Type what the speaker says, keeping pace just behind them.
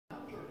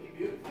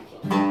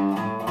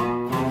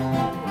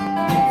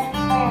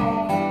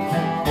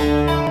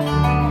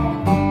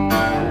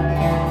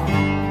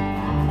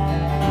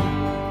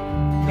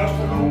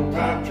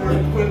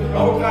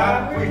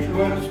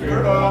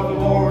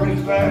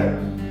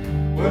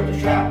with the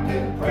shouting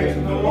and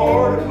praising the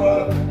Lord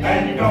above,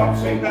 and you don't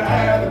seem to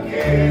have a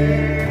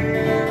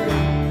care.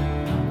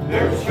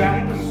 They're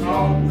shouting the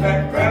songs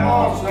that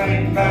Grandma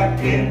sang back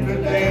in the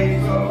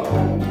days of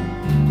old.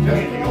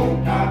 Just the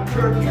old time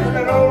church and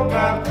that old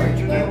time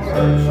preaching that we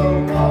heard so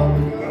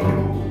long ago.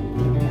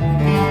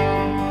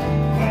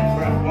 When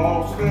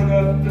Grandpa stood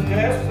up to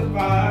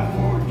testify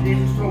for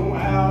Jesus, oh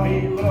how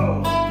he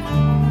loved,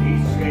 he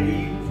said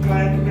he was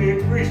glad to be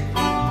a Christian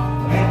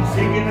and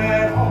singing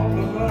that on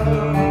the bus.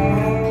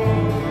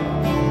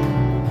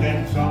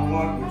 Then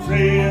someone would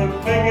say a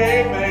big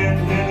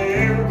amen,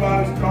 then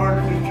everybody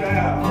started to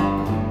shout.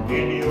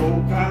 In the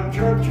old time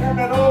church and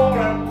that old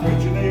time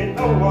preaching, they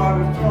know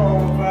what it's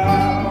all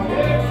about.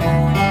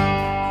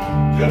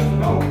 Just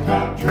an old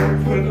time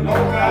church with an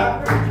old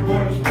time preacher,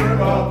 where the Spirit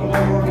of the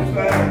Lord is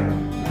there.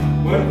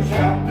 With a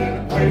shouting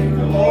and a praising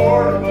the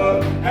Lord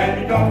above,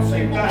 and you don't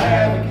seem to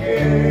have a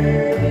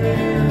care.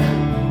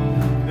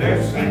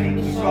 They're singing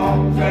the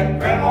songs that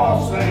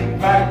Grandma sang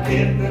back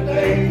in the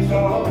days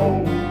of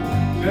old.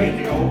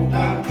 In the old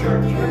time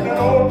church with an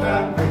old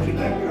time preaching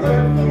that we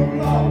heard so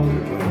long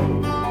ago.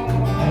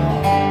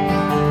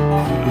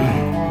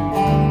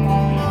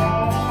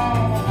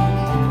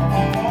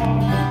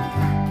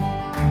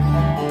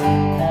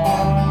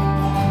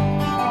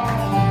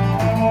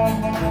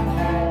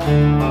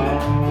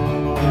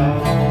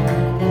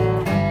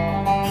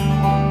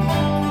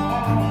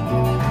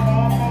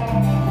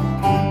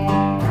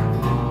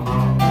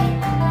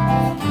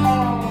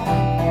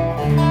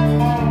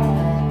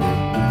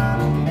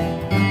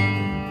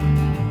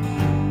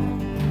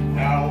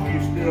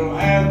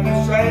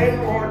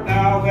 Lord,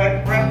 now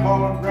that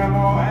Grandpa and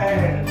Grandma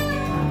had,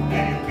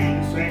 and you'll be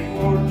the same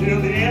Lord till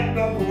the end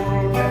of the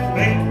world. That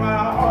makes my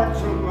heart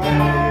so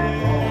glad.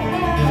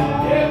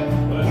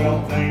 Well,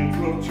 things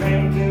will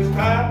change as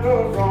time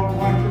goes on,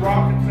 like the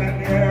rockets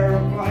and the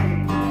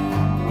airplane.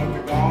 But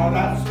the God I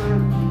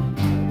serve,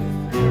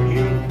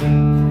 He'll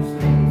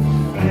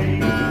stay.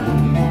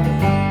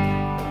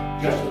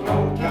 Just an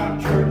old time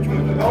church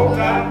with an old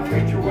time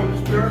preacher, where the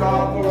Spirit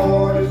of the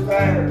Lord is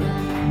there.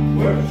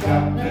 We're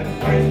shouting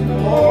and praising the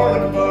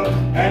Lord above,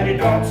 and you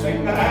don't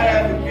seem to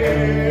have a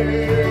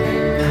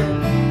care.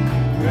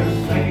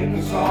 We're singing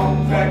the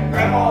songs that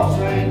Grandma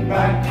sang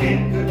back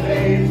in the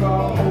days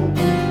of old.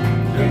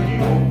 In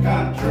the old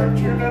time church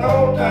and that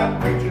old time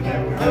preaching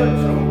that we heard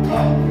so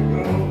long ago.